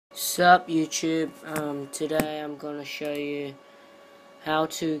Sup YouTube, today I'm gonna show you how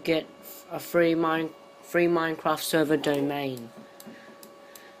to get a free Minecraft server domain.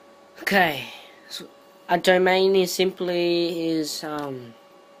 Okay, so a domain is simply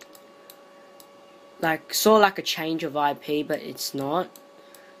like sort of like a change of IP, but it's not.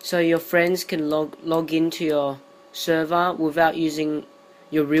 So your friends can log into your server without using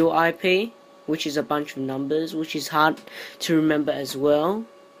your real IP, which is a bunch of numbers, which is hard to remember as well.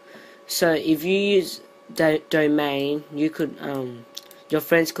 So if you use domain, you could your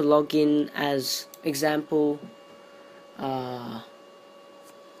friends could log in as example okay,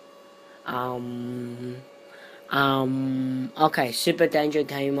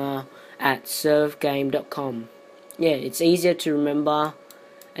 superdangergamer@servegame.com. Yeah, it's easier to remember,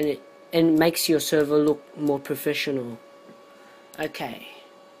 and it makes your server look more professional. Okay,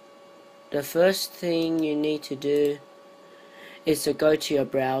 the first thing you need to do is to go to your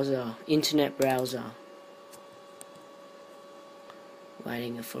browser, internet browser.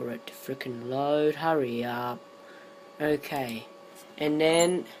 Waiting for it to freaking load, hurry up. Okay, and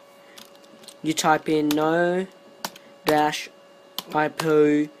then you type in no-ip.com.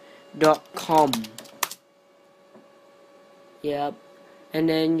 Yep, and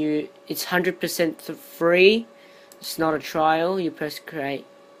then it's 100% free. It's not a trial. You press create.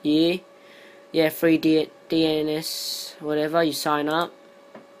 Yeah, free DNS, whatever, you sign up.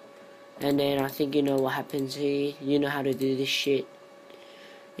 And then I think you know what happens here. You know how to do this shit.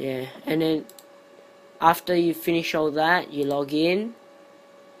 Yeah, and then after you finish all that, you log in.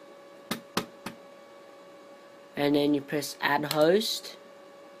 And then you press add host.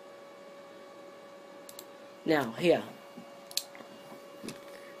 Now, here.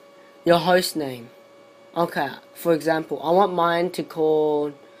 Your host name. Okay, for example, I want mine to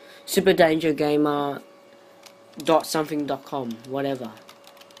call superdangergamer.something.com, whatever.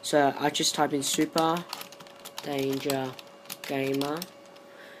 So I just type in superdangergamer,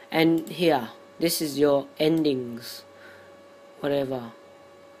 and here, this is your endings, whatever.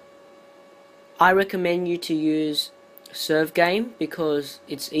 I recommend you to use servegame because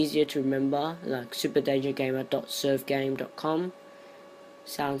it's easier to remember, like superdangergamer.servegame.com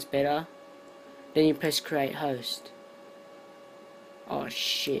sounds better. Then you press create host. Oh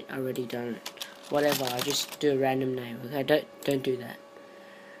shit, I already done it. Whatever, I just do a random name. Okay, don't do that.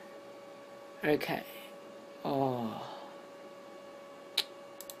 Okay. Oh.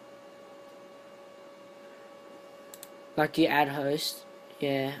 Like you add host.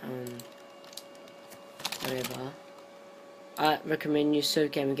 Yeah, whatever. I recommend you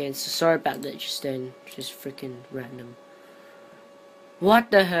serve game again. So sorry about that just then. Just freaking random.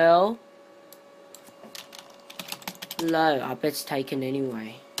 What the hell? Low, I bet it's taken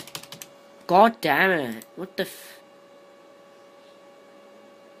anyway. God damn it. What the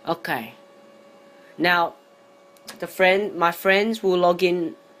Okay. Now, my friends will log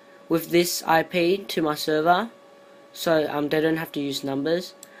in with this IP to my server. So, they don't have to use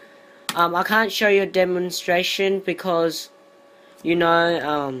numbers. I can't show you a demonstration because, you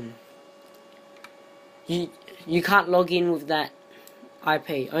know, you can't log in with that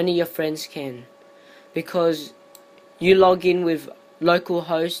IP. Only your friends can. Because you log in with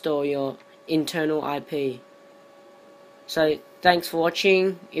localhost or your internal IP. So thanks for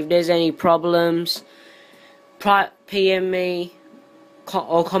watching. If there's any problems, PM me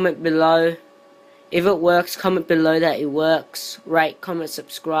or comment below. If it works, comment below that it works. Rate, comment,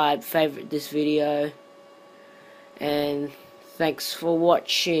 subscribe, favorite this video. And thanks for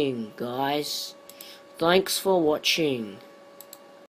watching, guys. Thanks for watching.